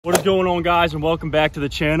What is going on, guys, and welcome back to the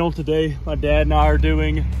channel. Today my dad and I are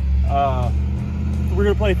doing we're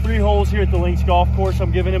gonna play 3 holes here at the Links Golf Course.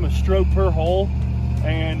 I'm giving him a stroke per hole,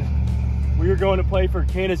 and we are going to play for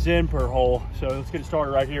Canada's Zen per hole. So let's get it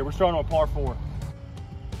started right here. We're starting on par 4.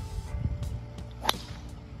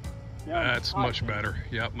 That's much better.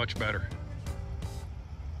 Yeah, much better.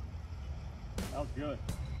 That was good.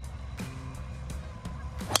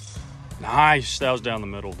 Nice. That was down the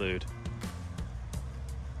middle, dude.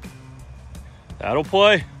 That'll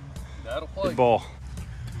play. That'll play. Good ball.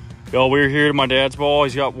 Y'all, we're here to my dad's ball.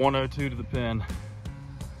 He's got 102 to the pin.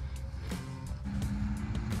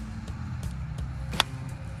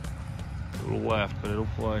 A little left, but it'll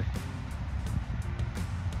play.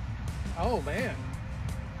 Oh, man.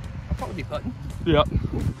 I'll probably be putting. Yep.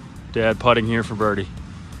 Dad putting here for birdie.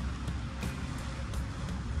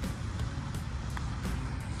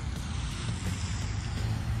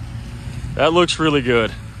 That looks really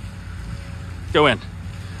good. Go in.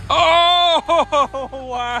 Oh,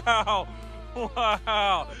 wow.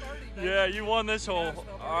 Wow. Yeah, you won this hole.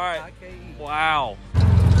 All right. Wow.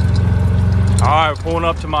 All right, pulling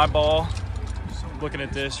up to my ball. Looking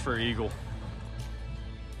at this for eagle.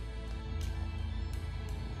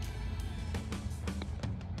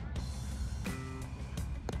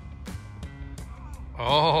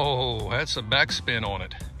 Oh, that's a backspin on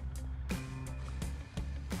it.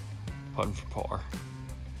 Putting for par.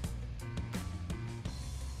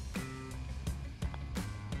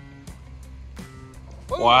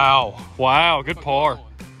 Whoa. Wow. Wow, good par.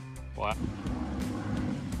 Wow.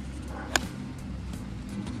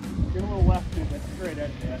 Get a little left, dude. That's straight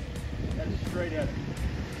at that. That's straight at it.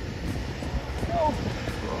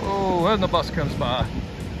 Oh, and the bus comes by.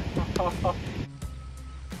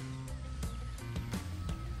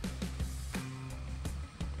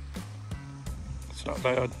 It's not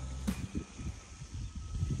bad.